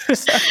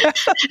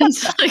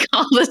 It's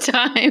all the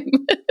time.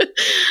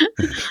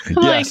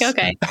 I'm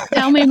okay,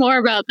 tell me more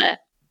about that.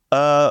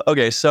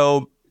 Okay,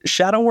 so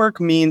shadow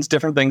work means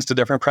different things to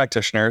different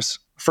practitioners.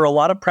 For a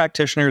lot of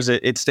practitioners,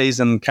 it stays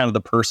in kind of the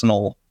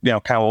personal,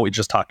 kind of what we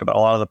just talked about, a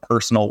lot of the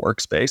personal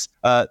workspace.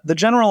 The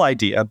general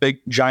idea,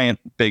 big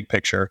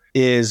picture,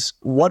 is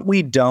what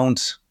we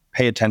don't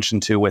pay attention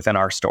to within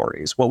our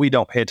stories, what we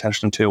don't pay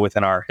attention to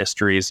within our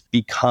histories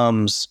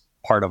becomes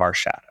part of our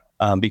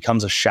shadow,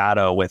 becomes a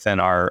shadow within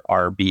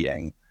our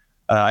being.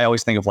 I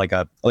always think of like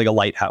a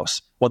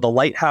lighthouse. What the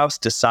lighthouse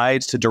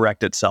decides to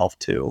direct itself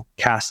to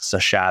casts a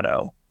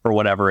shadow for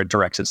whatever it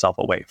directs itself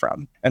away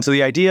from. And so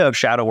the idea of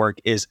shadow work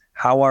is,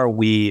 how are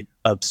we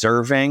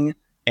observing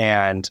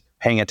and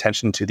paying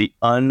attention to the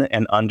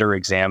and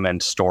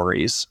under-examined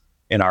stories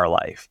in our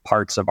life,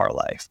 parts of our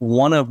life.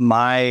 One of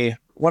my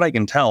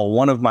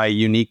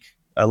unique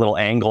little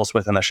angles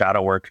within the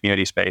shadow work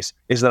community space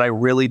is that I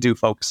really do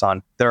focus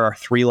on, there are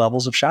 3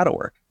 levels of shadow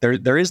work.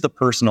 There is the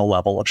personal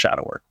level of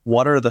shadow work.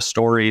 What are the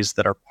stories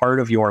that are part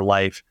of your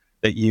life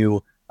that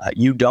you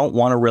don't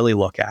want to really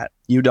look at,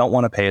 you don't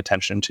want to pay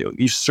attention to?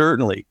 You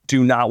certainly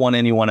do not want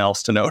anyone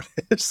else to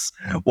notice.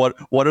 What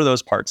are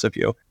those parts of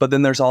you? But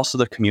then there's also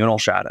the communal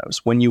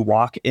shadows. When you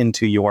walk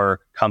into your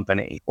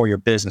company or your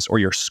business or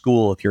your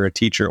school, if you're a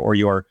teacher, or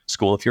your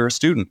school if you're a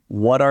student,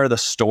 what are the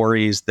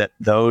stories that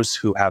those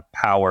who have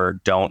power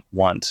don't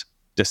want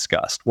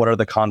discussed? What are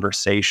the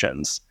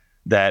conversations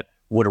that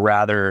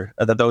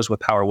those with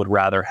power would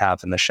rather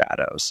have in the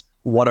shadows?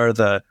 What are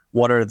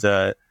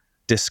the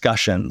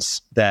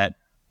discussions that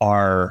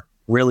are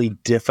really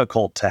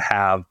difficult to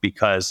have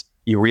because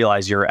you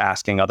realize you're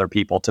asking other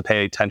people to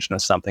pay attention to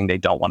something they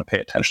don't want to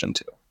pay attention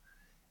to?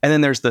 And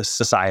then there's the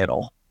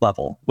societal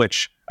level,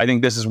 which I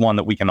think this is one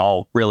that we can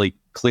all really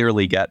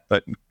clearly get,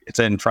 but it's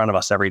in front of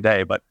us every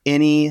day. But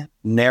any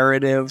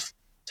narrative,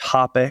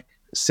 topic,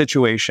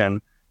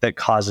 situation that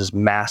causes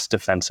mass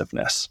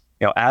defensiveness.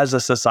 As a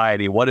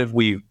society, what have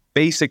we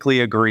basically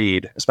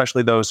agreed,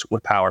 especially those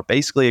with power,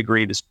 basically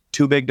agreed is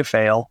too big to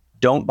fail.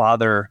 Don't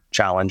bother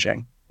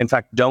challenging. In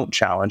fact, don't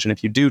challenge. And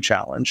if you do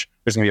challenge,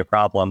 there's going to be a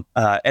problem.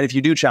 And if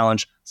you do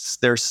challenge,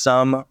 there's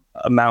some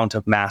amount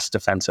of mass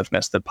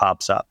defensiveness that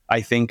pops up.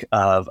 I think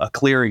of a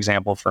clear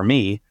example for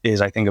me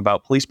is I think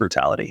about police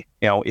brutality.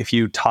 If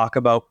you talk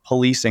about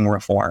policing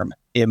reform,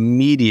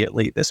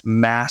 immediately this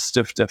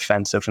massive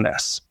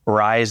defensiveness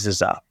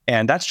rises up.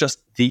 And that's just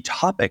the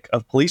topic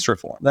of police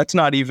reform. That's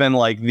not even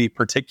like the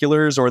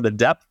particulars or the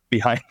depth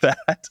behind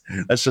that.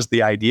 That's just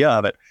the idea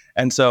of it.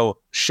 And so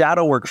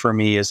shadow work for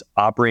me is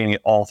operating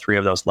at all 3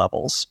 of those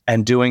levels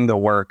and doing the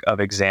work of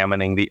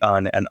examining the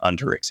and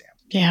under exam.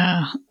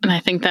 Yeah. And I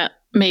think that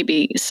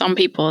maybe some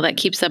people that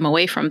keeps them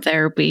away from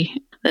therapy,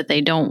 that they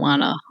don't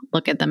want to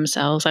look at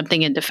themselves. I'm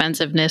thinking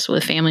defensiveness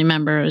with family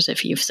members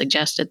if you've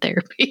suggested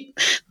therapy.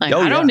 Like, Oh,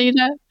 I yeah. don't need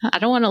that. I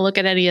don't want to look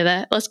at any of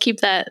that. Let's keep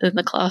that in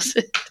the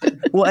closet.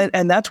 Well,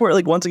 and that's where,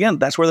 like, once again,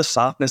 that's where the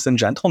softness and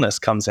gentleness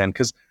comes in,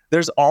 because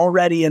there's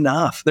already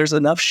enough. There's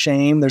enough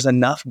shame. There's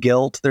enough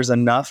guilt. There's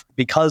enough,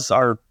 because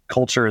our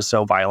culture is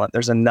so violent,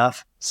 there's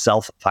enough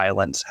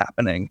self-violence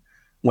happening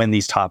when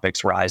these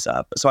topics rise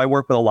up. So I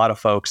work with a lot of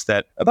folks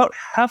that about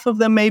half of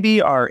them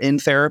maybe are in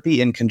therapy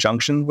in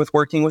conjunction with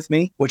working with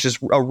me, which is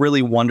a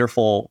really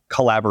wonderful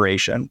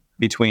collaboration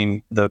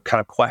between the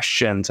kind of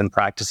questions and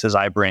practices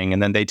I bring,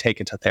 and then they take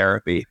it to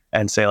therapy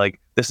and say, like,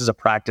 this is a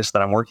practice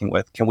that I'm working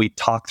with. Can we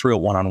talk through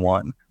it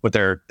one-on-one with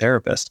their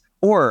therapist?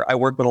 Or I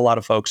work with a lot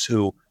of folks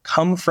who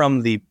come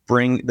from the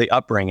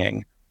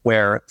upbringing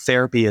where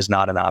therapy is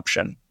not an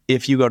option.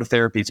 If you go to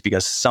therapy, it's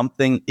because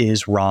something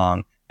is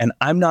wrong. And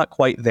I'm not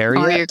quite there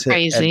Or yet. you're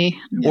crazy.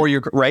 Or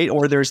you're right.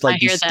 Or there's like I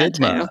the hear that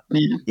stigma.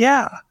 too.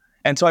 Yeah.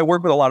 And so I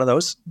work with a lot of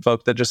those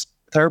folk that just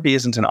therapy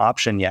isn't an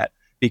option yet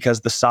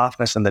because the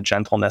softness and the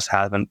gentleness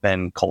haven't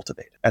been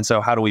cultivated. And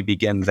so how do we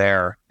begin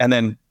there? And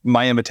then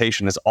my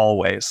invitation is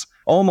always,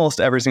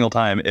 almost every single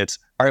time, it's,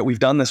 all right, we've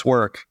done this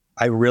work.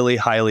 I really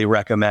highly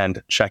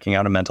recommend checking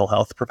out a mental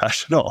health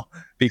professional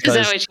because,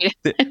 Is that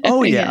what you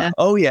oh yeah, Yeah.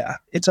 oh yeah,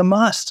 it's a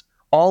must.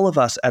 All of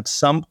us at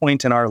some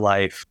point in our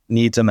life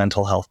needs a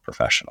mental health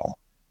professional.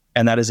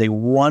 And that is a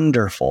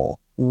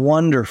wonderful,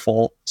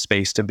 wonderful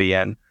space to be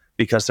in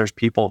because there's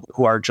people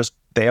who are just,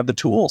 they have the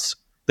tools.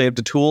 They have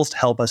the tools to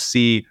help us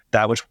see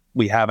that which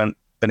we haven't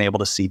been able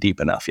to see deep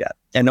enough yet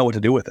and know what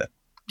to do with it.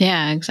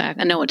 Yeah,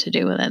 exactly. I know what to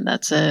do with it.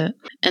 That's it.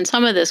 And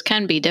some of this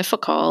can be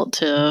difficult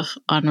to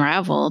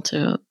unravel,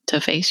 to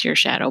face your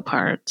shadow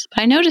parts.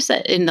 But I noticed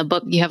that in the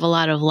book, you have a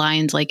lot of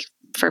lines like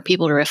for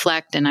people to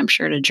reflect and I'm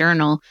sure to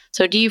journal.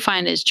 So do you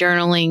find has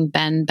journaling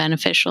been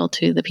beneficial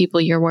to the people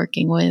you're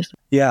working with?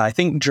 Yeah, I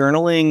think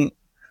journaling.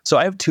 So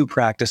I have two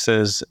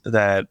practices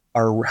that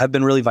have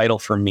been really vital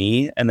for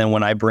me. And then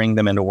when I bring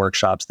them into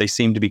workshops, they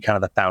seem to be kind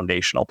of the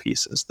foundational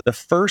pieces. The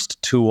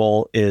first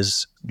tool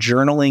is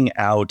journaling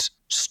out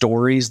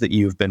stories that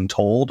you've been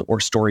told or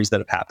stories that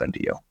have happened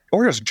to you.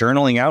 Or just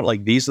journaling out,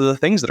 like, these are the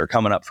things that are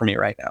coming up for me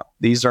right now.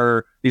 These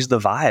are the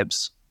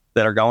vibes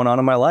that are going on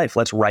in my life.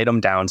 Let's write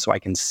them down so I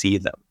can see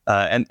them.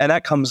 And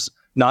that comes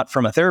not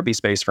from a therapy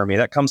space for me.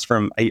 That comes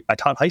from, I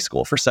taught high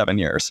school for 7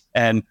 years.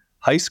 And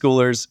high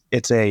schoolers,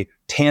 it's a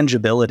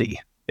tangibility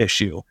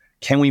issue.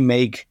 Can we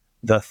make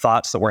the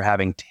thoughts that we're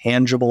having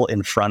tangible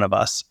in front of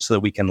us so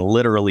that we can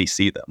literally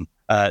see them?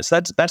 So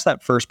that's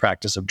that first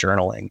practice of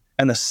journaling.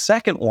 And the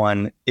second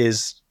one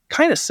is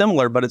kind of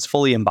similar, but it's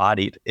fully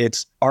embodied.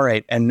 It's, all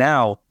right, and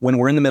now when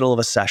we're in the middle of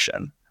a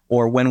session,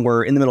 or when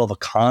we're in the middle of a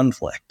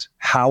conflict,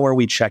 how are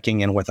we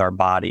checking in with our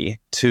body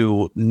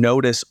to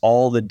notice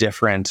all the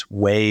different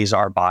ways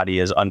our body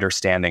is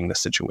understanding the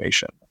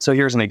situation? So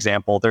here's an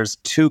example. There's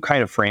two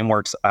kind of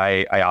frameworks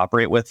I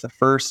operate with. The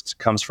first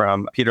comes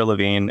from Peter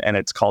Levine, and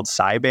it's called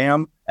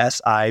SIBAM,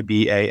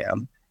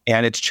 SIBAM.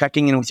 And it's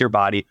checking in with your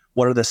body.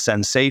 What are the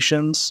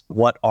sensations?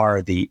 What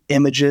are the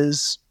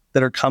images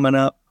that are coming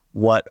up?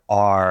 What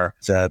are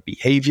the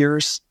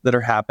behaviors that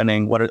are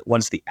happening?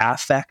 What's the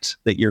affect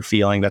that you're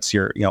feeling? That's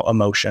your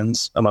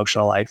emotions,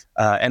 emotional life.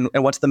 And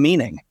what's the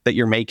meaning that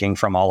you're making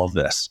from all of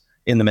this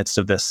in the midst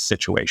of this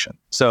situation?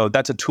 So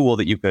that's a tool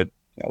that you could,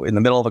 in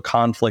the middle of a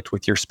conflict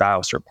with your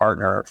spouse or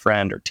partner or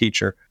friend or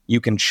teacher,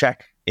 you can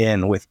check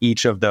in with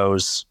each of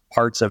those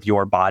parts of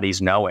your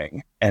body's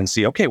knowing and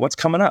see, okay, what's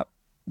coming up?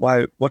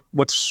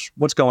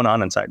 What's going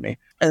on inside me?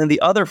 And then the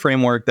other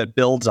framework that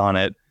builds on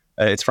it,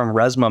 it's from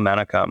Resmaa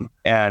Menakem,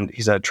 and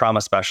he's a trauma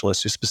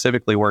specialist who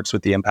specifically works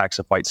with the impacts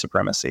of white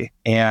supremacy.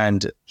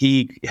 And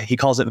he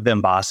calls it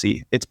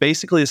Vimbasi. It's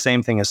basically the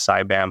same thing as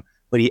SIBAM,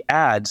 but he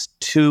adds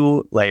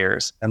 2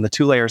 layers. And the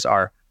 2 layers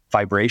are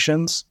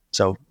vibrations.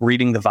 So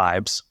reading the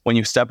vibes. When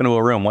you step into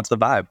a room, what's the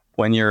vibe?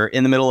 When you're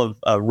in the middle of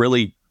a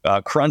really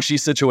crunchy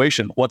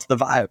situation, what's the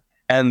vibe?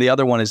 And the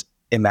other one is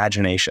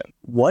imagination.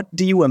 What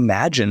do you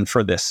imagine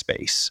for this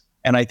space?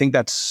 And I think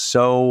that's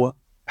so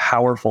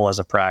powerful as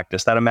a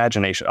practice, that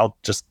imagination. I'll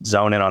just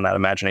zone in on that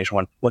imagination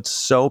one. What's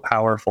so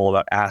powerful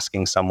about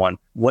asking someone,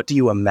 what do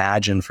you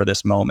imagine for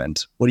this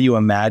moment? What do you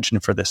imagine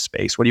for this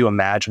space? What do you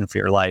imagine for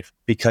your life?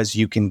 Because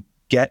you can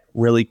get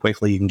really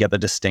quickly, you can get the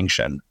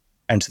distinction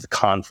and to the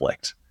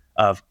conflict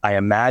of, I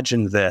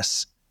imagine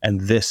this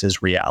and this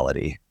is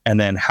reality. And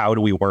then how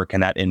do we work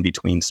in that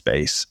in-between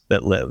space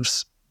that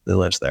lives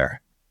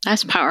there?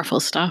 That's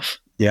powerful stuff.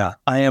 Yeah.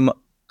 I am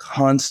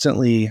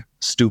constantly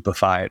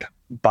stupefied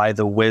by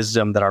the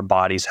wisdom that our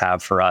bodies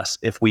have for us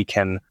if we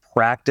can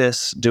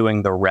practice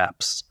doing the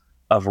reps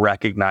of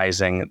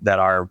recognizing that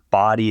our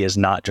body is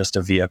not just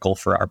a vehicle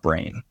for our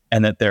brain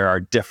and that there are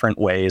different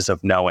ways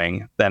of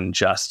knowing than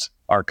just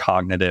our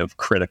cognitive,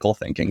 critical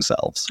thinking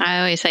selves. I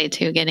always say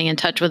too, getting in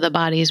touch with the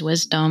body's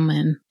wisdom.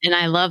 And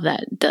I love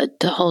that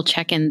the whole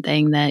check-in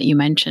thing that you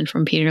mentioned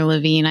from Peter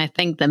Levine. I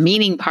think the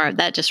meaning part,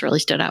 that just really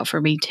stood out for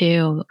me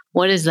too.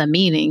 What is the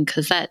meaning?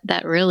 Because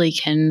that really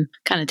can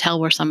kind of tell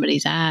where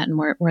somebody's at and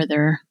where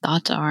their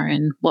thoughts are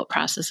and what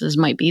processes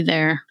might be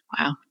there.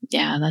 Wow.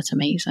 Yeah, that's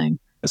amazing.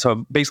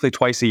 So basically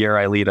twice a year,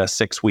 I lead a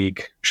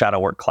 6-week shadow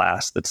work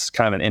class that's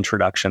kind of an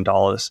introduction to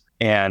all of this.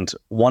 And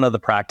one of the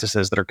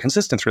practices that are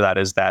consistent through that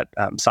is that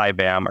Sai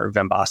Bam or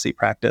Vimbasi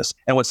practice.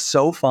 And what's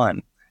so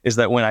fun is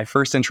that when I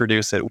first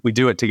introduce it, we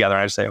do it together.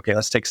 And I just say, okay,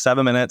 let's take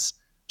 7 minutes.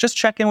 Just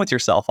check in with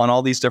yourself on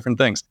all these different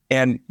things.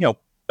 And,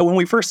 when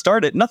we first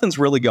started, nothing's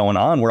really going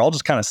on. We're all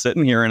just kind of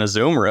sitting here in a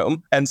Zoom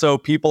room. And so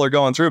people are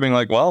going through being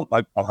like, well,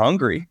 I'm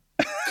hungry.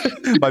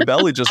 My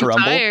belly just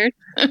rumbled. Tired.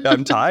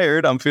 I'm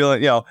tired. I'm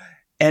feeling,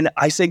 And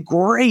I say,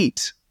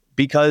 great,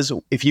 because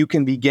if you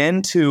can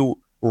begin to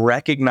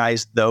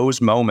recognize those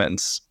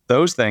moments,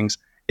 those things,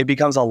 it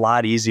becomes a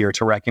lot easier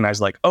to recognize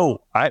like, oh,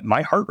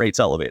 my heart rate's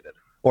elevated,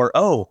 or,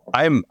 oh,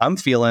 I'm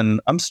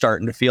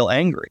starting to feel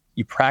angry.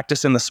 You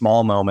practice in the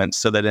small moments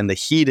so that in the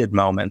heated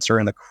moments or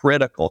in the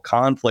critical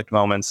conflict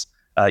moments,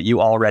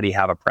 you already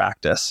have a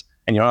practice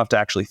and you don't have to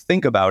actually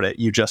think about it.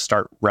 You just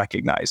start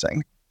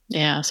recognizing.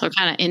 Yeah. So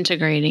kind of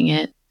integrating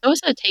it. What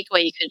was a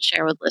takeaway you could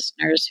share with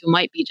listeners who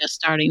might be just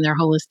starting their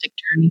holistic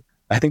journey?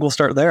 I think we'll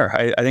start there.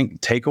 I think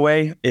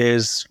takeaway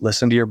is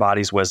listen to your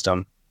body's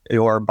wisdom.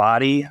 Your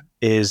body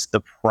is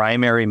the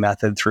primary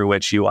method through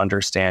which you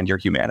understand your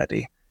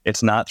humanity.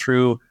 It's not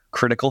through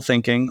critical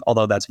thinking,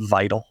 although that's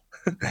vital.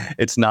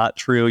 It's not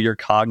through your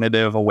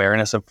cognitive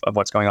awareness of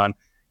what's going on.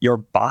 Your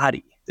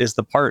body is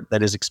the part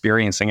that is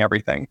experiencing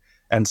everything.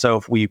 And so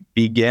if we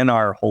begin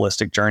our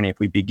holistic journey, if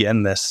we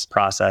begin this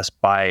process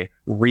by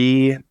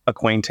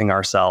reacquainting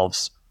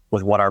ourselves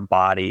with what our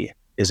body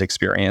is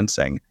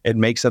experiencing, it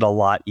makes it a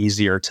lot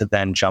easier to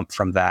then jump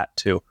from that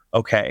to,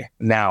 okay,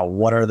 now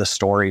what are the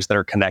stories that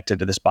are connected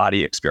to this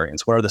body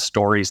experience? What are the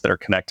stories that are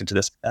connected to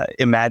this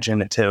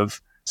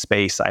imaginative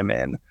space I'm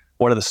in?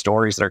 What are the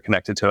stories that are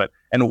connected to it?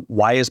 And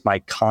why is my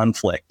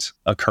conflict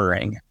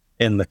occurring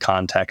in the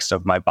context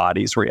of my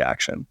body's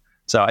reaction?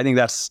 So I think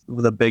that's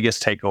the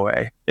biggest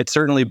takeaway. It's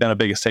certainly been a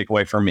biggest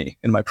takeaway for me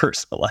in my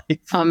personal life.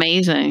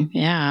 Amazing.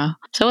 Yeah.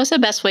 So what's the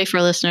best way for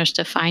listeners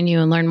to find you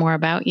and learn more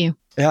about you?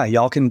 Yeah,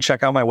 y'all can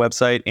check out my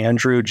website,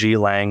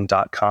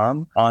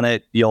 andrewglang.com. On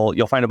it,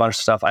 you'll find a bunch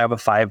of stuff. I have a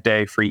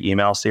 5-day free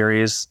email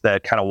series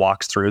that kind of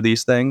walks through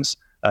these things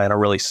in a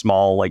really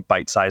small, like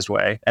bite-sized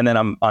way. And then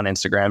I'm on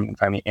Instagram. You can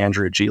find me,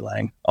 Andrew G.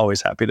 Lang.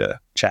 Always happy to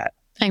chat.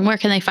 And where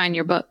can they find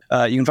your book?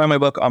 You can find my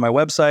book on my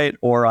website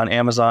or on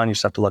Amazon. You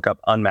just have to look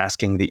up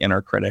Unmasking the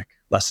Inner Critic,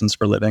 Lessons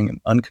for Living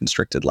an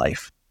Unconstricted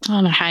Life.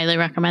 And I highly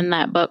recommend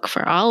that book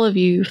for all of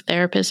you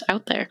therapists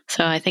out there.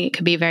 So I think it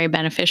could be very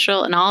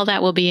beneficial, and all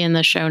that will be in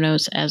the show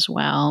notes as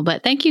well.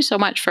 But thank you so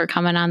much for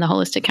coming on the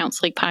Holistic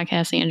Counseling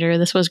Podcast, Andrew.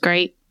 This was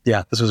great.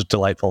 Yeah, this was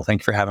delightful.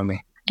 Thank you for having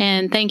me.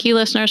 And thank you,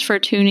 listeners, for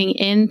tuning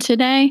in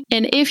today.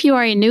 And if you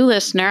are a new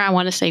listener, I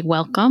want to say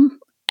welcome.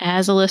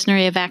 As a listener,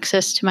 you have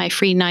access to my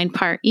free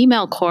 9-part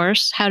email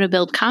course, How to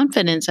Build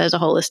Confidence as a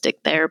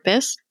Holistic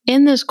Therapist.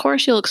 In this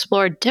course, you'll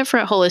explore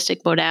different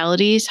holistic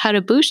modalities, how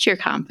to boost your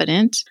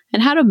confidence,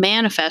 and how to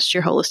manifest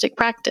your holistic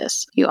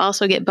practice. You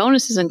also get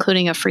bonuses,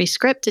 including a free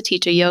script to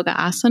teach a yoga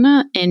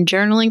asana and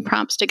journaling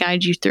prompts to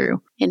guide you through.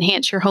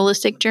 Enhance your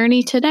holistic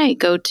journey today.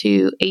 Go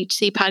to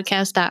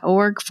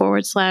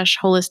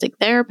hcpodcast.org/holistic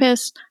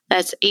therapist.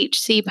 That's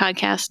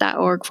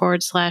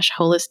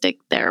hcpodcast.org/holistic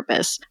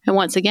therapist. And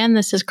once again,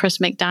 this is Chris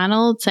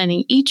McDonald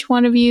sending each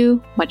one of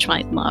you much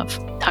light and love.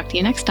 Talk to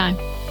you next time.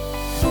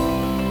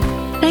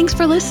 Thanks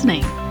for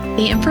listening.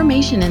 The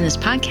information in this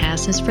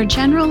podcast is for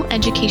general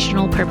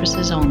educational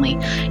purposes only,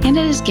 and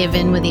it is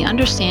given with the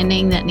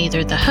understanding that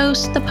neither the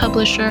host, the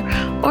publisher,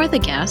 or the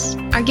guests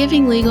are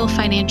giving legal,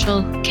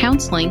 financial,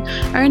 counseling,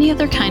 or any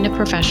other kind of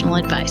professional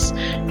advice.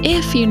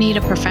 If you need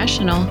a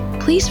professional,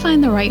 please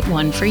find the right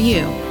one for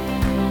you.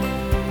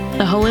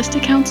 The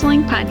Holistic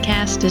Counseling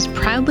Podcast is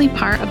proudly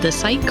part of the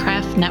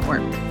Sightcraft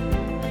Network.